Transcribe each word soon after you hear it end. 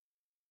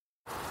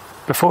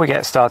Before we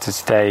get started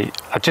today,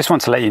 I just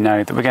want to let you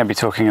know that we're going to be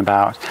talking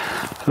about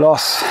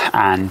loss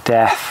and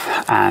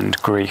death and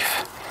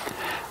grief.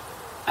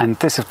 And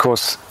this, of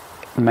course,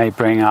 may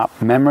bring up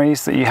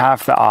memories that you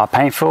have that are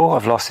painful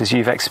of losses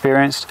you've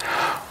experienced,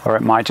 or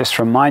it might just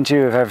remind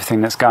you of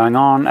everything that's going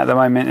on at the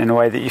moment in a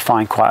way that you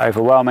find quite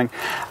overwhelming.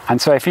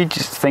 And so if you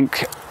just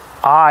think,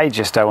 I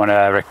don't want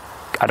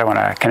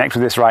to connect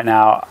with this right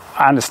now,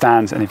 I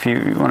understand, and if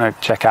you want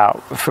to check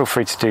out, feel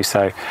free to do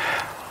so.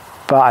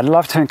 But I'd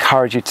love to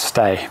encourage you to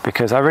stay,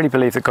 because I really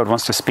believe that God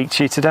wants to speak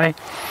to you today,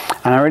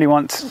 and I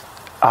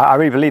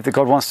really believe that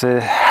God wants to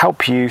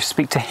help you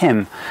speak to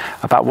Him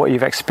about what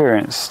you've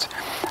experienced,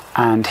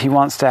 and He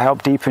wants to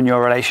help deepen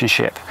your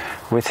relationship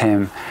with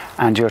Him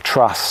and your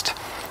trust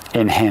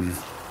in Him.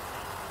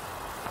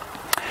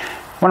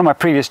 One of my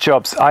previous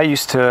jobs, I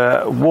used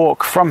to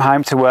walk from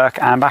home to work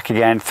and back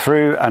again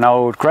through an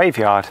old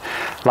graveyard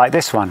like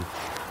this one.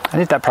 I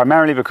did that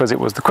primarily because it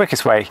was the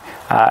quickest way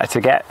to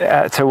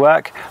get to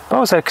work, but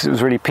also because it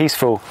was really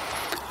peaceful.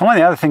 And one of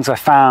the other things I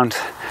found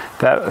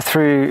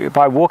that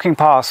by walking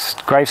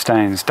past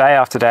gravestones day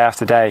after day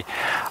after day,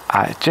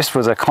 it just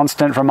was a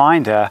constant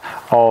reminder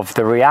of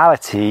the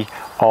reality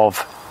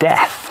of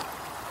death.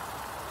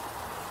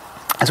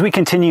 As we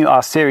continue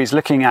our series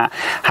looking at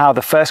how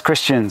the first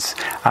Christians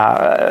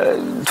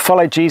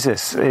followed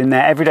Jesus in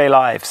their everyday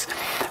lives,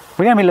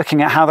 we're going to be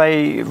looking at how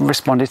they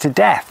responded to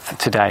death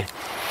today.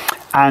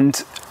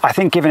 And I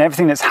think given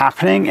everything that's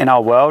happening in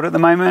our world at the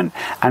moment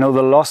and all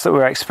the loss that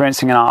we're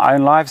experiencing in our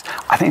own lives,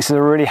 I think this is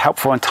a really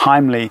helpful and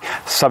timely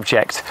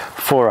subject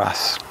for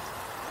us.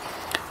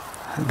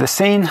 The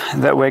scene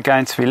that we're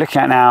going to be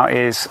looking at now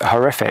is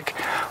horrific.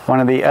 One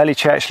of the early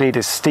church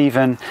leaders,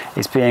 Stephen,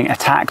 is being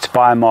attacked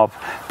by a mob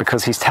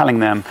because he's telling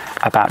them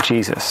about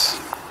Jesus.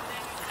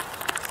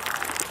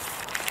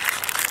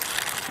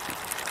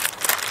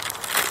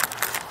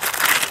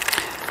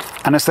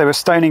 And as they were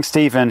stoning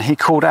Stephen, he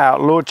called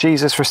out, "Lord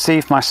Jesus,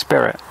 receive my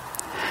spirit."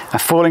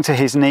 And falling to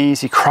his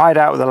knees, he cried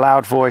out with a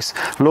loud voice,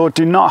 "Lord,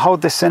 do not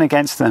hold this sin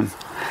against them."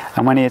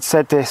 And when he had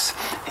said this,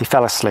 he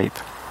fell asleep.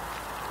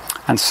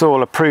 And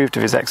Saul approved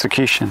of his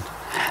execution.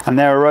 And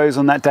there arose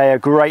on that day a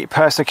great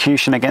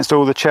persecution against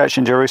all the church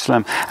in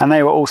Jerusalem, and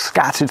they were all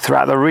scattered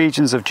throughout the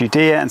regions of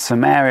Judea and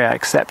Samaria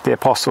except the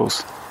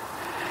apostles.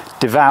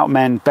 Devout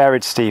men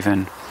buried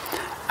Stephen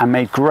and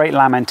made great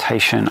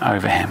lamentation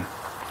over him.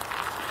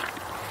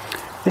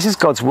 This is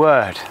God's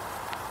word.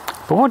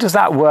 But what does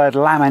that word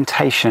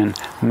lamentation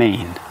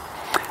mean?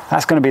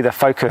 That's going to be the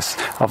focus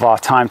of our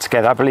time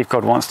together. I believe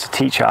God wants to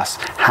teach us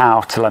how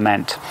to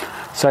lament.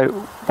 So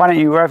why don't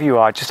you, wherever you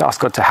are, just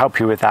ask God to help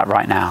you with that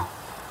right now.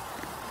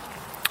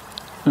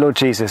 Lord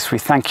Jesus, we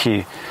thank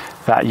you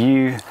that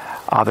you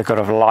are the God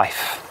of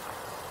life.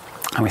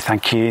 And we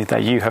thank you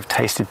that you have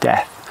tasted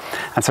death.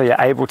 And so you're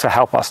able to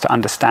help us to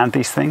understand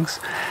these things.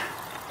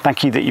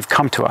 Thank you that you've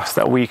come to us,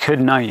 that we could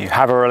know you,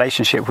 have a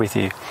relationship with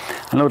you.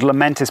 And Lord,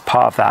 lament is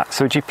part of that.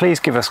 So would you please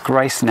give us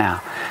grace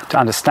now to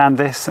understand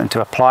this and to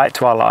apply it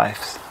to our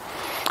lives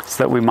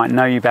so that we might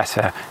know you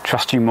better,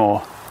 trust you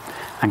more,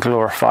 and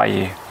glorify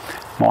you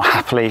more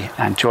happily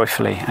and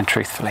joyfully and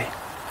truthfully.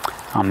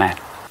 Amen.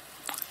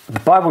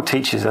 The Bible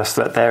teaches us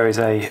that there is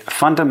a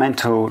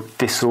fundamental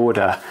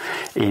disorder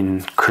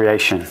in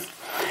creation.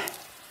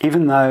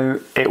 Even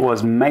though it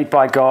was made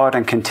by God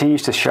and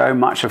continues to show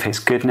much of his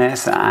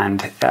goodness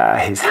and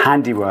his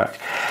handiwork,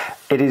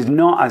 it is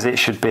not as it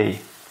should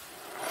be.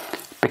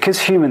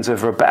 Because humans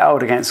have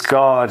rebelled against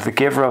God, the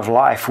giver of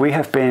life,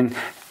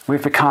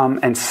 we've become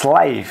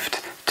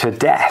enslaved to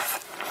death.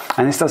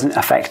 And this doesn't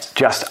affect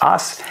just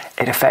us,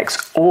 it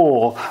affects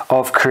all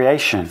of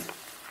creation.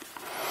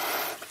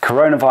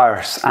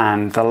 Coronavirus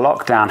and the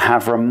lockdown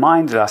have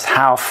reminded us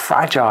how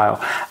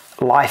fragile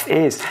life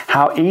is,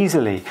 how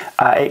easily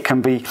it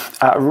can be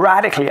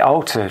radically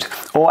altered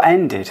or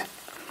ended.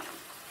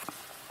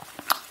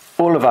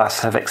 All of us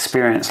have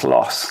experienced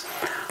loss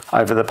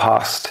over the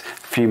past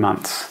few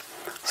months.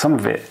 Some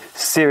of it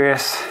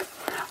serious,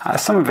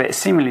 some of it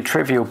seemingly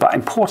trivial but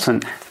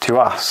important to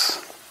us.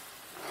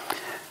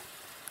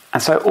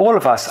 And so all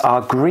of us are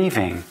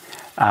grieving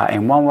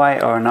in one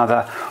way or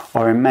another,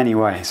 or in many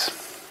ways.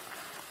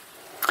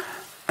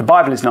 The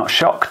Bible is not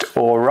shocked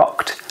or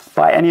rocked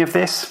by any of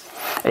this.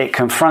 It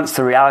confronts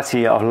the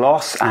reality of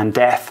loss and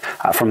death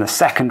from the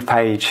second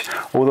page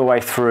all the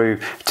way through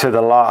to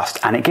the last,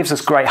 and it gives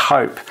us great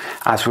hope,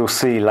 as we'll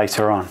see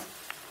later on.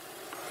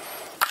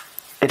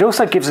 It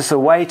also gives us a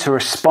way to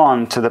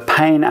respond to the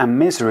pain and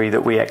misery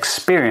that we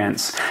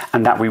experience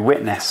and that we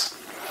witness.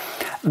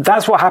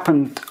 That's what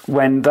happened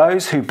when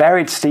those who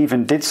buried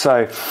Stephen did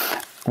so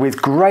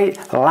with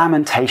great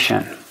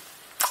lamentation,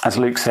 as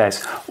Luke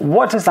says.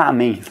 What does that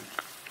mean?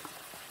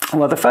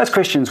 Well, the first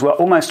Christians were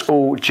almost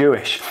all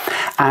Jewish.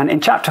 And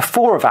in chapter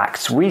 4 of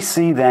Acts, we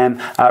see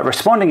them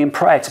responding in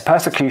prayer to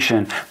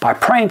persecution by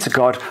praying to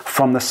God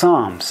from the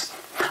Psalms.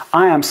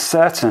 I am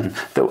certain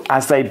that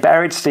as they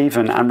buried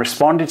Stephen and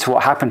responded to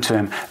what happened to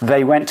him,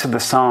 they went to the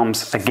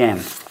Psalms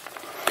again.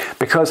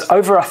 Because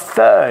over a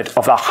third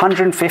of the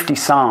 150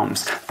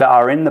 Psalms that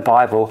are in the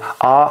Bible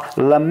are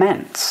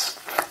laments.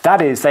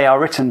 That is, they are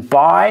written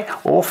by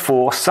or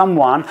for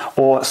someone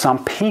or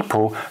some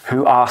people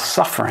who are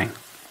suffering.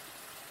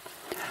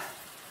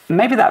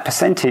 Maybe that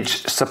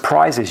percentage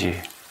surprises you.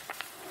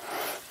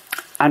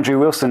 Andrew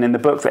Wilson, in the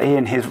book that he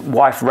and his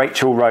wife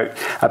Rachel wrote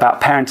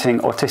about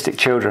parenting autistic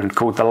children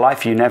called The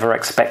Life You Never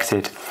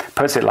Expected,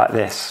 puts it like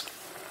this.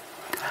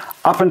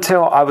 Up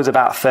until I was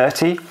about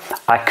 30,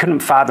 I couldn't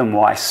fathom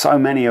why so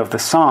many of the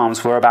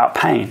Psalms were about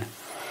pain.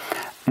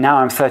 Now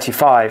I'm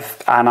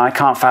 35 and I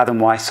can't fathom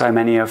why so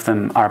many of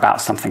them are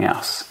about something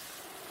else.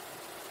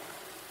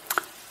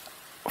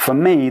 For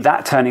me,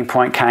 that turning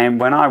point came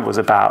when I was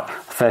about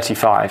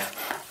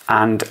 35,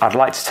 and I'd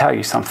like to tell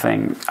you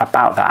something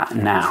about that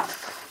now.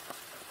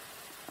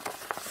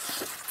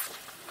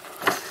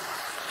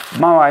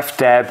 My wife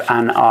Deb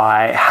and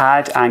I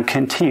had and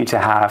continue to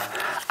have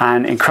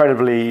an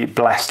incredibly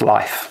blessed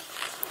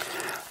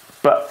life.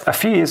 But a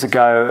few years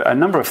ago, a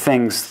number of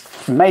things,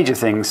 major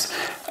things,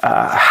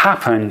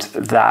 happened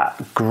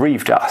that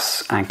grieved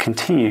us and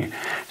continue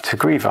to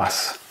grieve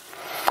us.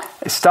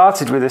 It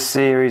started with a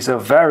series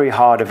of very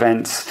hard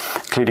events,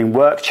 including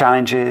work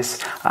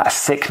challenges,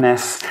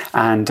 sickness,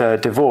 and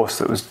divorce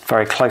that was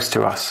very close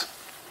to us.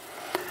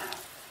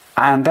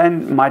 And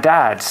then my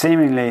dad,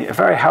 seemingly a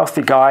very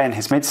healthy guy in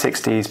his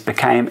mid-60s,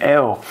 became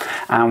ill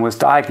and was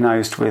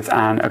diagnosed with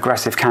an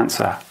aggressive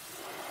cancer.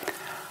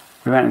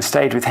 We went and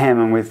stayed with him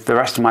and with the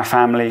rest of my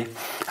family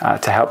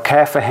to help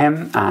care for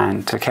him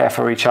and to care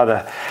for each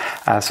other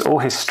as all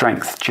his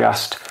strength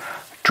just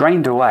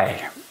drained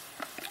away.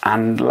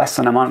 And less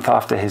than a month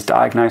after his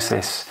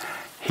diagnosis,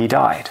 he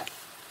died.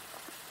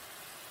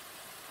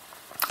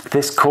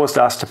 This caused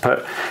us to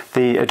put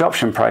the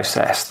adoption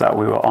process that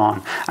we were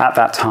on at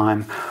that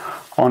time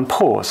on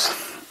pause.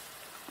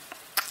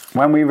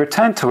 When we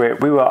returned to it,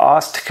 we were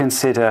asked to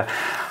consider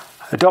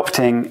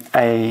adopting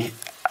an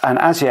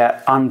as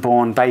yet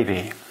unborn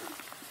baby.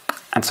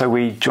 And so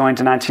we joined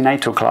an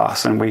antenatal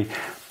class and we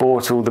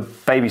bought all the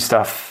baby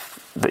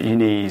stuff that you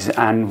need,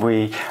 and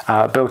we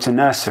built a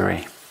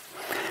nursery.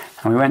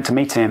 And we went to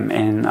meet him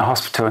in a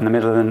hospital in the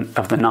middle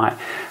of the night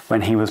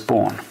when he was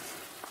born.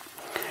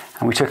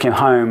 And we took him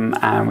home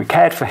and we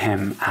cared for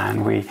him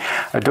and we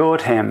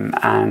adored him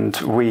and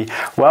we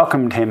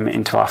welcomed him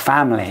into our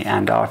family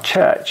and our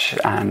church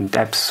and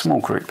Deb's small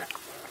group.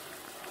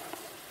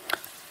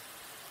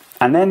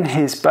 And then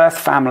his birth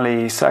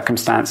family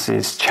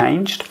circumstances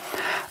changed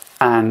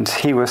and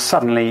he was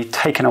suddenly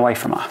taken away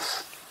from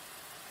us.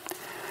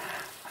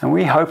 And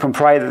we hope and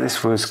pray that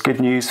this was good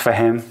news for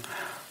him,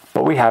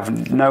 but we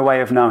have no way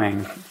of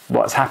knowing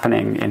what's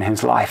happening in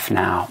his life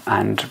now,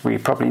 and we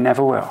probably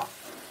never will.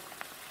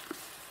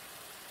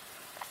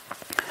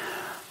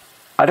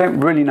 I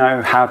don't really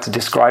know how to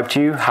describe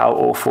to you how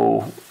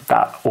awful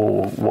that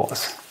all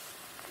was.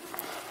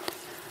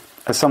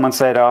 As someone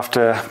said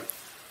after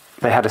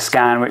they had a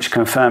scan which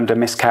confirmed a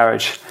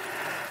miscarriage,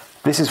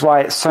 this is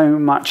why it's so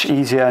much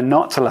easier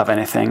not to love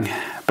anything,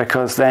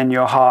 because then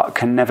your heart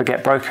can never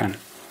get broken.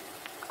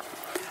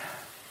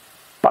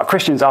 But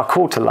Christians are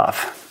called to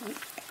love.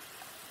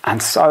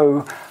 And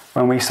so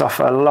when we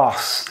suffer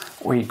loss,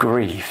 we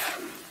grieve.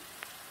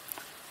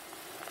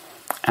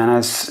 And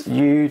as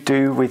you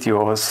do with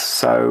yours,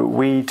 so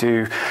we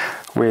do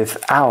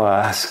with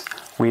ours.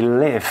 We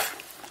live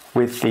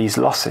with these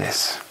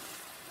losses.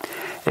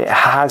 It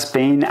has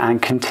been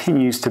and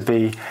continues to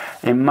be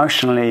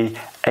emotionally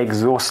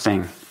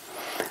exhausting.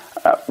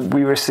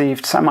 We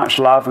received so much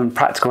love and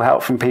practical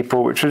help from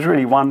people, which was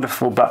really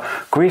wonderful, but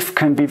grief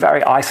can be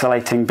very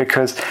isolating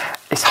because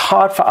it's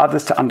hard for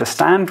others to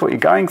understand what you're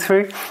going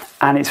through,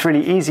 and it's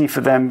really easy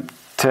for them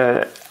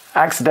to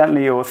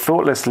accidentally or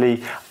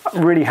thoughtlessly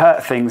really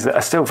hurt things that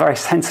are still very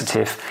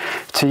sensitive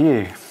to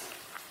you.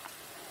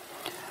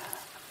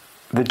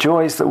 The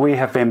joys that we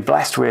have been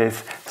blessed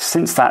with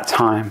since that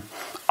time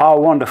are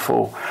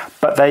wonderful,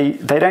 but they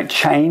don't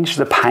change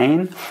the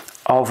pain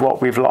of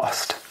what we've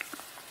lost.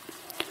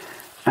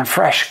 And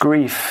fresh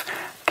grief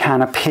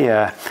can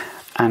appear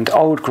and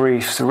old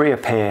griefs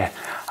reappear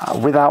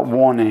without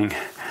warning,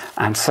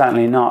 and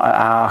certainly not at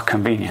our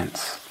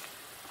convenience.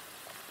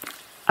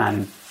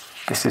 And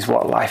this is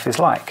what life is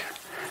like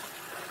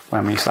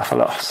when we suffer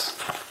loss.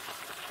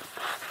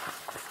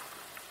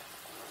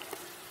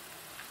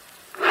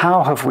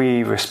 How have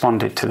we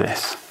responded to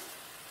this?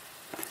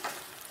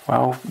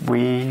 Well,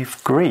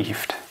 we've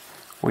grieved.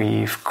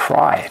 We've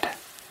cried.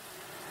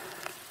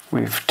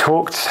 We've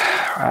talked,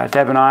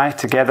 Deb and I,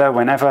 together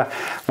whenever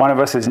one of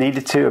us has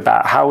needed to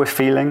about how we're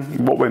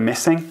feeling, what we're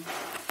missing.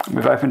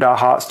 We've opened our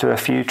hearts to a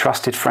few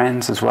trusted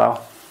friends as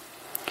well.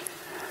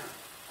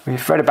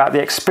 We've read about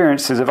the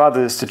experiences of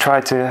others to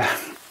try to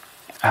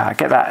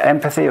get that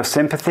empathy or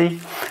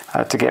sympathy,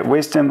 to get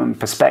wisdom and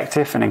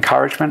perspective and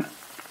encouragement.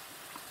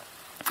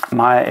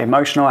 My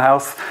emotional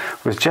health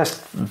was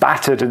just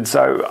battered, and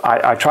so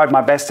I tried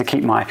my best to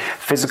keep my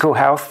physical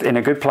health in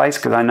a good place,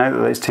 because I know that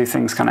those two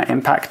things kind of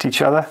impact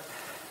each other.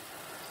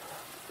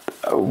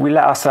 We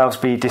let ourselves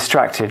be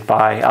distracted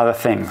by other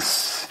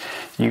things.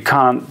 You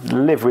can't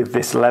live with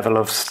this level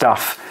of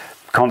stuff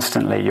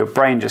constantly. Your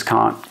brain just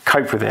can't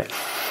cope with it.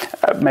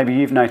 maybe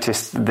you've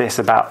noticed this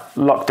about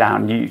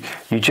lockdown.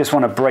 You just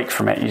want to break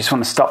from it. You just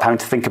want to stop having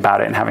to think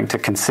about it and having to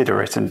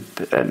consider it.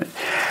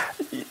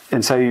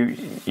 And so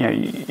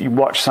you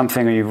watch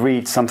something, or you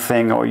read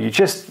something, or you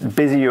just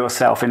busy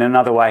yourself in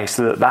another way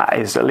so that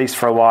is, at least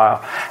for a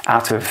while,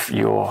 out of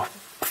your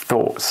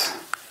thoughts.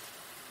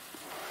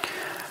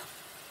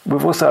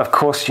 We've also, of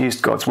course,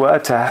 used God's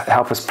word to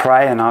help us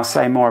pray, and I'll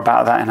say more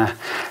about that in a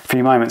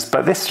few moments.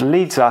 But this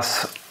leads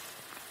us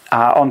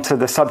onto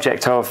the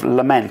subject of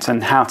lament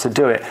and how to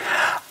do it.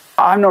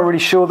 I'm not really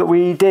sure that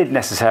we did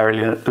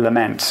necessarily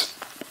lament.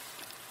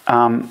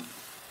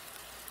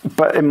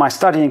 But in my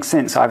studying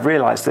since, I've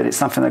realised that it's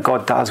something that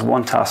God does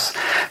want us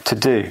to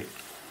do.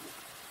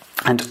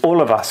 And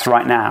all of us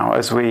right now,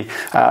 as we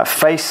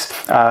face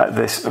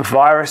this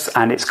virus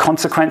and its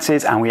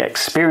consequences, and we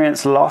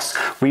experience loss,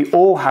 we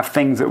all have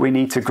things that we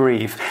need to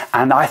grieve.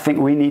 And I think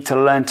we need to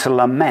learn to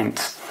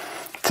lament,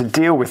 to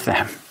deal with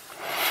them.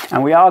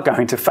 And we are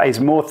going to face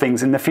more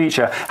things in the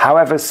future.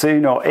 However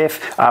soon or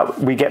if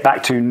we get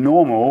back to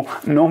normal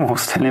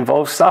still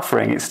involves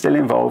suffering. It still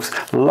involves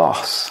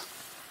loss.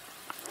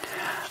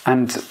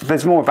 And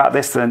there's more about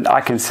this than I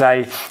can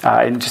say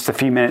in just a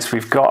few minutes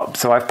we've got.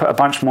 So I've put a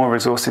bunch more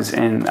resources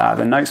in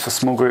the notes for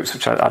small groups,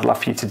 which I'd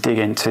love for you to dig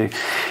into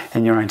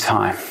in your own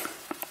time.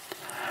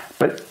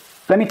 But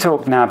let me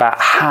talk now about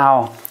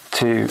how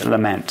to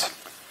lament.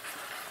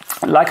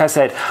 Like I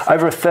said,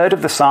 over a third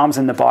of the Psalms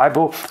in the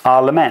Bible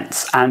are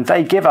laments, and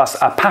they give us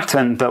a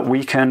pattern that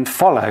we can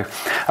follow,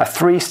 a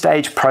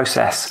 3-stage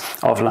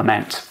process of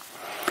lament.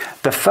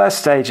 The first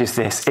stage is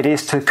this: it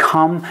is to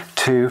come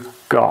to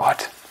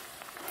God.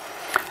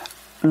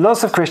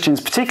 Lots of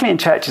Christians, particularly in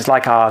churches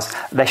like ours,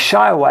 they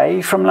shy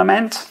away from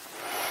lament.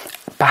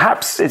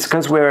 Perhaps it's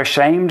because we're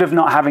ashamed of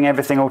not having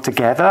everything all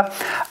together,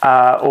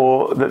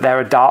 or that there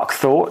are dark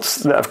thoughts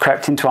that have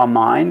crept into our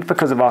mind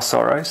because of our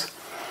sorrows.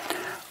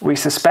 We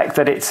suspect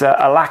that it's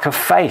a lack of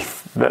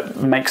faith that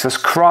makes us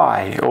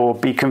cry or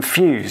be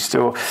confused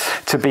or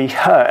to be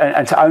hurt,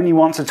 and to only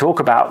want to talk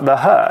about the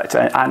hurt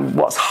and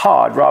what's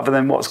hard rather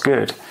than what's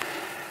good.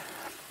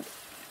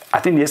 I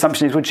think the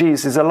assumption is, well,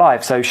 Jesus is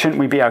alive, so shouldn't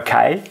we be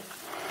okay?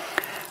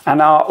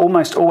 And our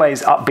almost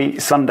always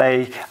upbeat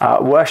Sunday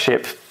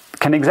worship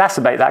can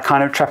exacerbate that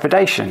kind of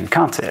trepidation,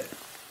 can't it?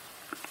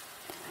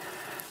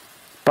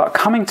 But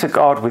coming to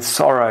God with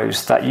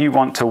sorrows that you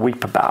want to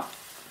weep about,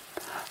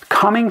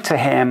 coming to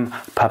him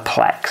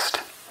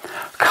perplexed,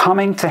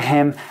 coming to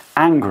him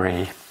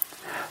angry,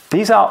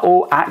 these are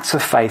all acts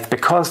of faith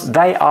because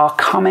they are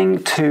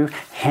coming to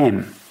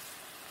him.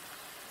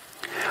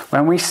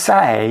 When we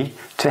say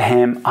to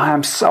him, I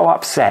am so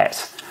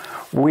upset,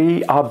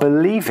 we are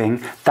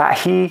believing that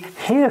he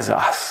hears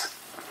us.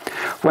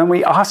 When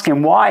we ask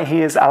him why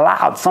he has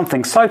allowed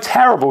something so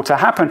terrible to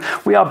happen,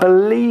 we are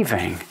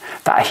believing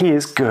that he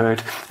is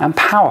good and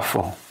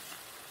powerful.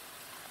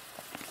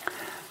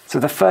 So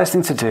the first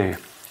thing to do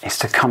is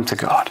to come to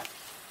God.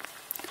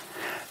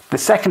 The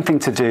second thing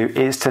to do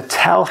is to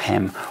tell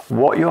him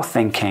what you're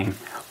thinking,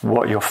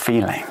 what you're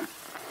feeling.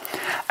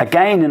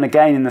 Again and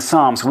again in the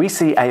Psalms, we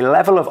see a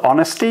level of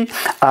honesty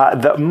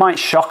that might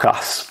shock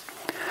us.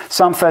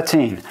 Psalm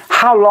 13,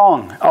 how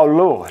long, O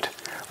Lord,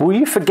 will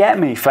you forget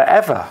me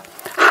forever?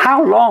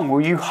 How long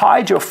will you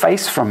hide your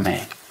face from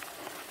me?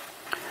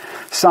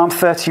 Psalm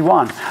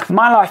 31,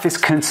 my life is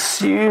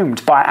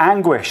consumed by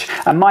anguish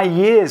and my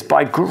years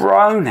by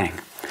groaning.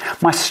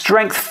 My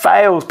strength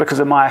fails because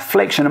of my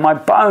affliction and my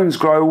bones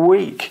grow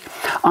weak.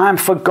 I am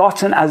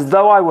forgotten as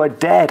though I were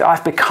dead.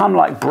 I've become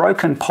like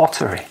broken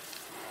pottery.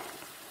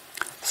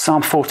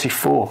 Psalm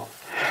 44,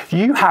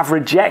 you have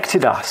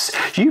rejected us.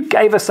 You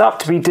gave us up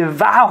to be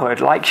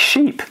devoured like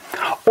sheep.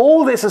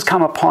 All this has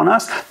come upon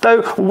us,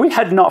 though we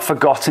had not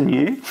forgotten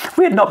you.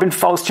 We had not been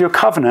false to your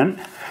covenant.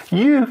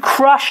 You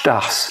crushed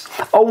us.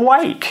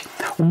 Awake.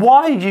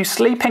 Why are you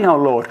sleeping, O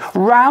Lord?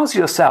 Rouse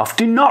yourself.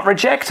 Do not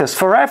reject us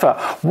forever.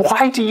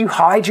 Why do you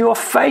hide your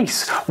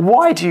face?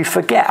 Why do you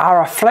forget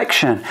our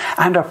affliction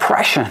and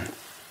oppression?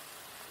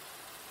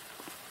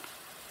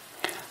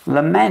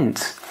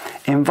 Lament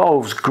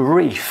involves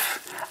grief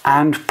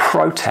and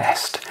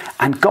protest,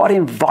 and God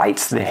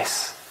invites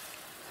this.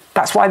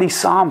 That's why these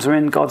Psalms are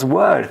in God's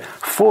word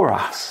for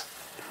us.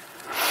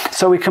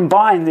 So we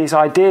combine these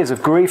ideas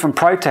of grief and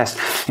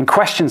protest in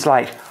questions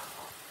like,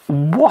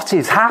 what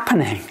is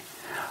happening?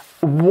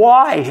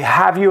 Why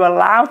have you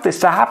allowed this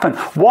to happen?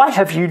 Why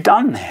have you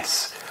done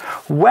this?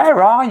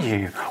 Where are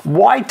you?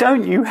 Why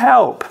don't you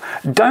help?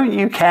 Don't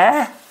you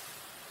care?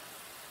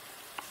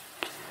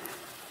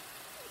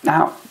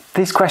 Now,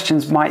 these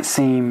questions might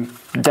seem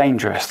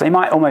dangerous. They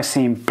might almost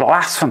seem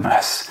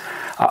blasphemous.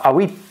 Are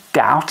we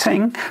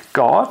doubting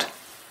God?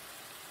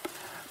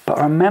 But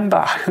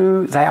remember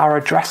who they are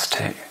addressed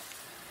to.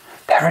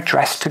 They're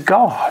addressed to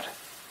God.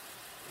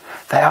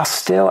 They are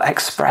still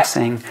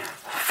expressing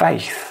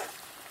faith.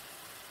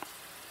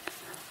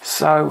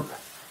 So,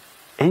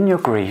 in your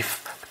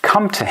grief,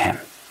 come to him.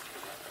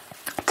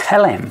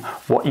 Tell him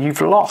what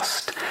you've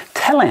lost.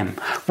 Tell him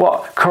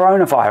what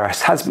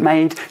coronavirus has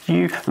made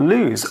you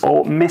lose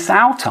or miss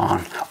out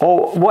on,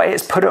 or what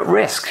it's put at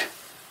risk.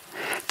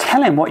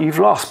 Tell him what you've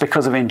lost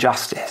because of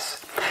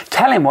injustice.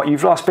 Tell him what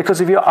you've lost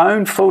because of your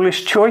own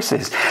foolish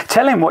choices.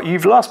 Tell him what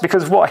you've lost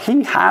because of what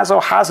he has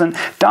or hasn't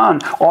done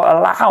or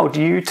allowed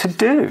you to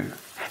do.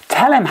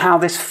 Tell him how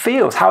this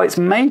feels, how it's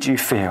made you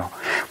feel,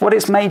 what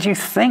it's made you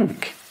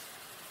think.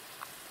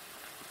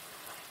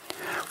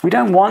 We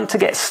don't want to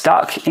get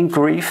stuck in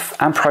grief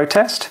and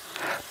protest,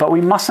 but we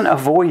mustn't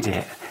avoid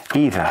it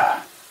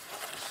either.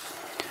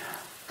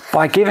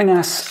 By giving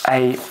us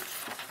a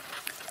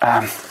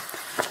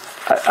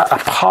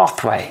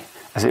pathway,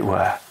 as it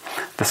were,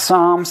 the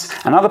Psalms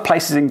and other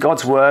places in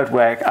God's Word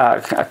where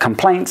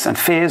complaints and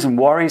fears and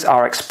worries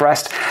are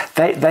expressed,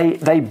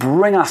 they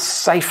bring us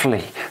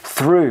safely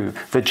through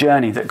the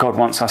journey that God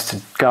wants us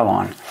to go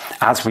on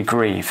as we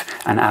grieve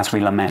and as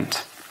we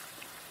lament.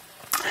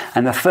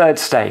 And the third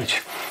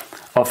stage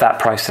of that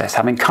process,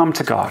 having come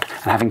to God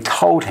and having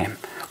told him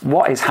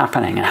what is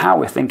happening and how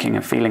we're thinking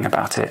and feeling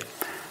about it,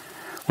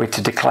 we're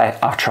to declare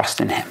our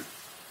trust in him.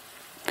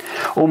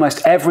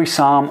 Almost every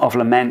psalm of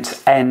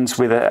lament ends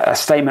with a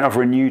statement of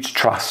renewed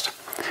trust.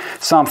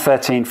 Psalm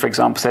 13, for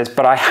example, says,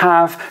 "But I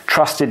have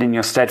trusted in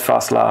your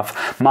steadfast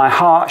love. My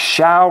heart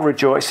shall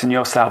rejoice in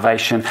your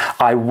salvation.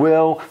 I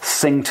will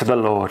sing to the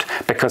Lord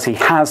because he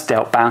has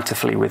dealt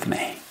bountifully with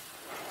me."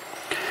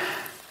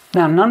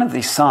 Now, none of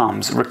these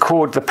psalms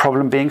record the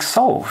problem being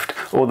solved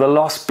or the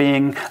loss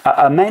being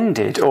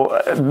amended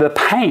or the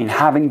pain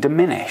having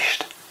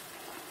diminished.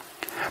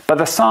 But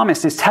the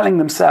psalmist is telling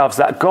themselves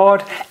that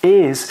God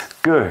is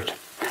good.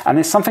 And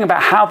there's something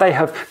about how they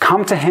have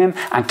come to him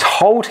and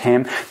told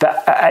him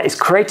that it's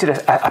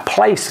created a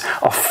place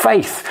of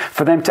faith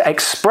for them to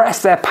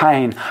express their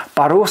pain,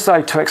 but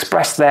also to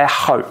express their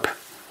hope.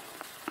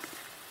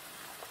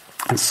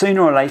 And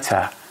sooner or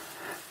later,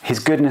 his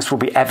goodness will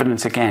be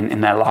evident again in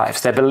their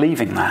lives. They're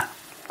believing that.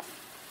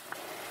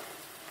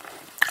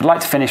 I'd like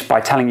to finish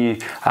by telling you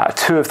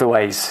two of the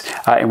ways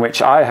in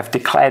which I have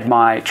declared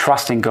my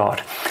trust in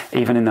God,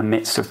 even in the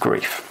midst of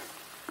grief.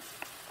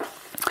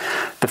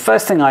 The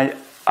first thing I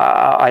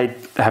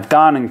have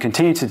done and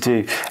continue to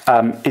do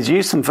is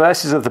use some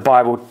verses of the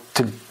Bible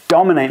to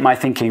dominate my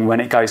thinking when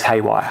it goes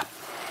haywire.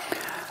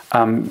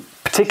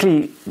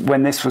 Particularly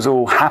when this was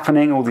all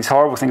happening, all these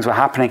horrible things were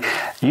happening.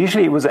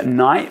 Usually it was at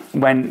night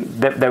when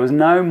there were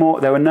no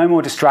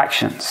more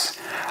distractions,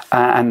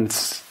 and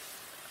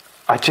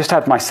I just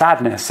had my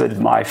sadness and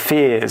my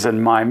fears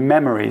and my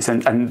memories,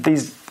 and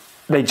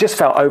they just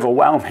felt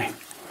overwhelming.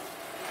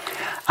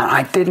 And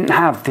I didn't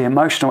have the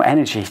emotional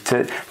energy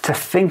to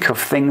think of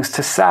things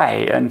to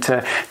say and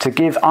to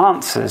give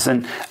answers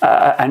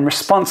and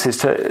responses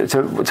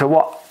to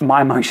what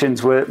my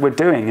emotions were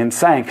doing and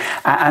saying.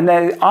 And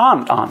there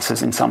aren't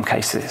answers in some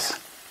cases.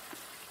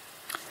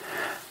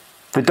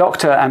 The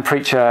doctor and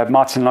preacher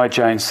Martin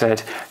Lloyd-Jones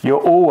said,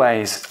 "You're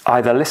always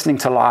either listening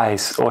to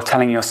lies or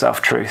telling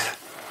yourself truth."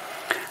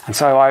 And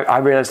so I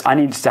realized I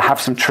needed to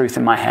have some truth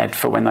in my head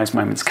for when those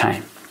moments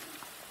came.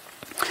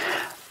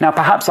 Now,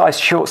 perhaps I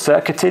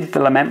short-circuited the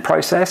lament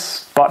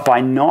process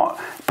by not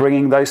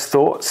bringing those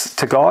thoughts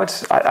to God.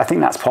 I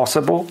think that's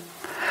possible.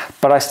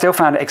 But I still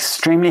found it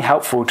extremely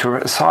helpful to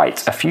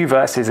recite a few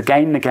verses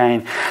again and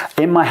again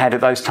in my head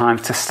at those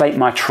times to state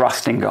my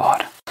trust in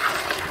God.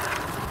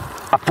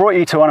 I brought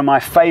you to one of my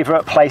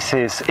favourite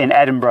places in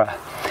Edinburgh.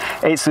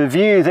 It's the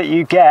view that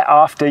you get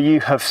after you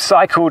have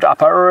cycled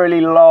up a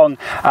really long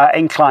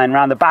incline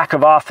around the back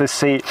of Arthur's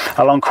Seat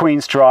along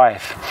Queen's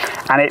Drive.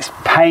 And it's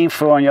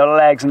painful on your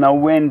legs and the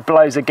wind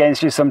blows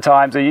against you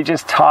sometimes, or you're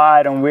just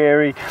tired and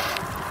weary.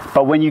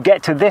 But when you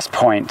get to this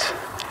point,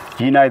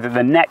 you know that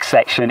the next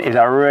section is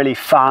a really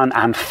fun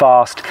and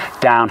fast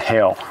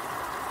downhill.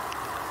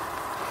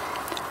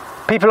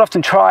 People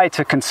often try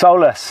to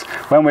console us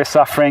when we're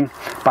suffering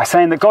by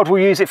saying that God will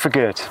use it for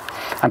good.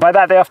 And by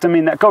that they often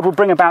mean that God will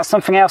bring about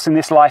something else in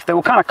this life that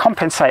will kind of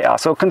compensate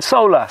us or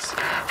console us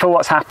for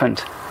what's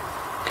happened.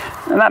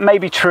 And that may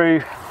be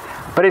true,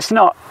 but it's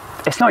not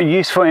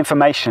useful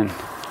information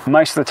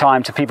most of the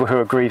time to people who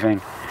are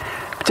grieving,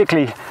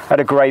 particularly at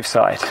a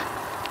graveside.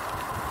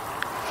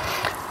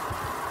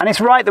 And it's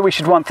right that we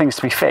should want things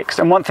to be fixed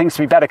and want things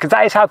to be better, because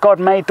that is how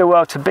God made the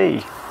world to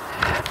be.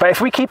 But if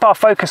we keep our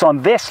focus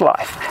on this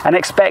life and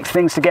expect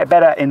things to get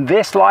better in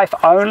this life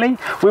only,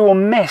 we will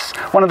miss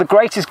one of the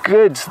greatest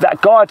goods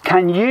that God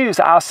can use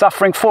our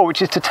suffering for,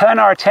 which is to turn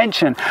our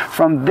attention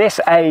from this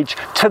age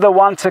to the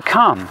one to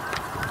come.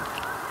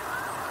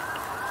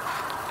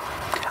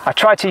 I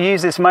try to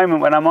use this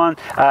moment when I'm on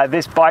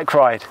this bike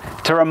ride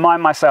to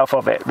remind myself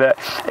of it, that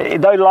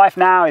though life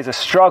now is a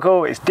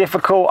struggle, it's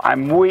difficult,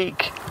 I'm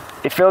weak,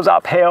 it feels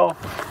uphill,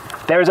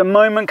 there is a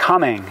moment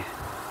coming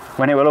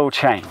when it will all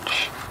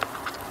change.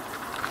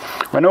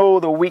 When all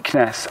the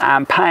weakness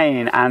and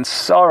pain and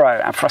sorrow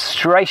and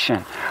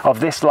frustration of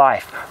this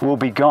life will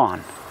be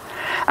gone.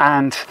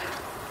 And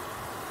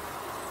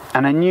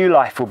a new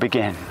life will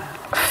begin,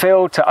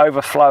 filled to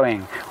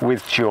overflowing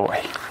with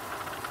joy.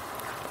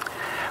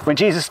 When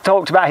Jesus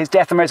talked about his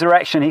death and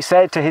resurrection, he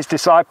said to his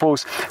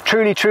disciples,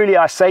 "Truly, truly,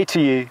 I say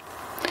to you,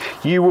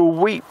 you will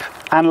weep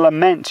and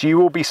lament, you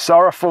will be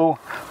sorrowful,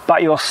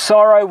 but your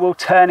sorrow will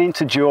turn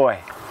into joy."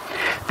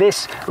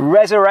 This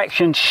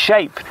resurrection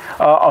shape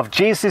of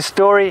Jesus'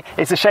 story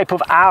is the shape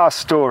of our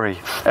story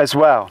as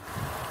well.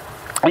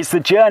 It's the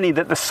journey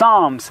that the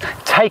Psalms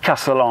take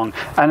us along,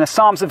 and the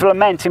Psalms of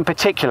Lament in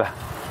particular.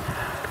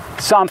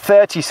 Psalm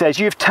 30 says,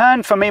 "You've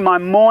turned for me my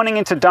mourning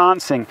into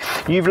dancing.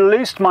 You've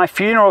loosed my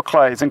funeral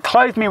clothes and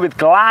clothed me with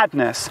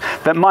gladness,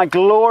 that my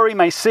glory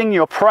may sing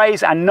your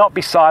praise and not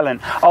be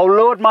silent. O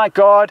Lord my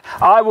God,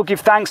 I will give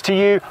thanks to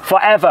you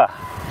forever."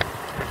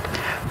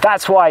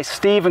 That's why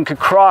Stephen could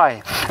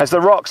cry as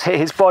the rocks hit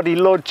his body,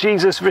 "Lord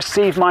Jesus,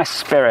 receive my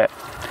spirit."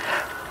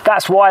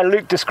 That's why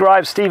Luke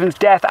describes Stephen's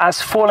death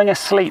as falling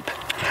asleep,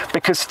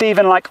 because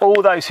Stephen, like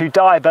all those who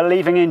die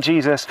believing in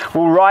Jesus,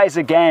 will rise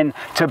again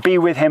to be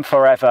with him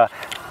forever.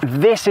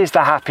 This is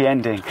the happy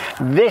ending.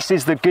 This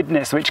is the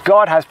goodness which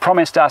God has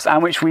promised us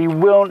and which we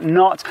will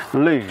not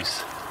lose.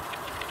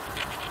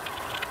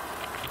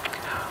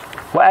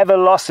 Whatever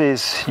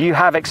losses you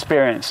have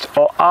experienced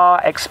or are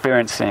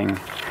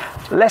experiencing,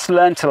 let's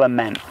learn to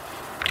lament.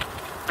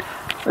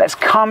 Let's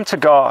come to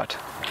God.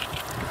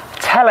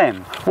 Tell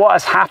him what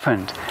has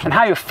happened and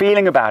how you're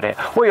feeling about it,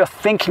 what you're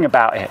thinking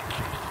about it.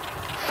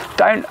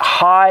 Don't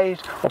hide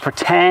or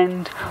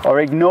pretend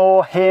or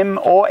ignore him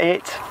or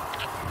it.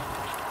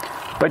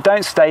 But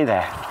don't stay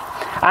there.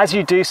 As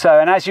you do so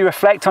and as you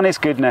reflect on his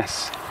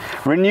goodness,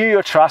 renew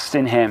your trust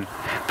in him.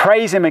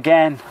 Praise him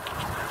again,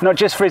 not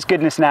just for his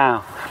goodness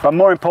now, but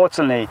more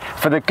importantly,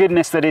 for the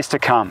goodness that is to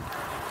come.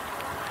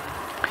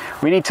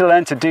 We need to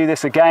learn to do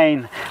this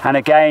again and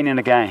again and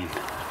again.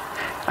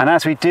 And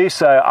as we do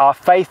so, our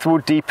faith will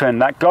deepen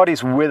that God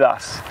is with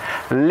us,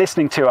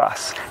 listening to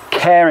us,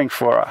 caring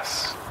for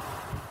us.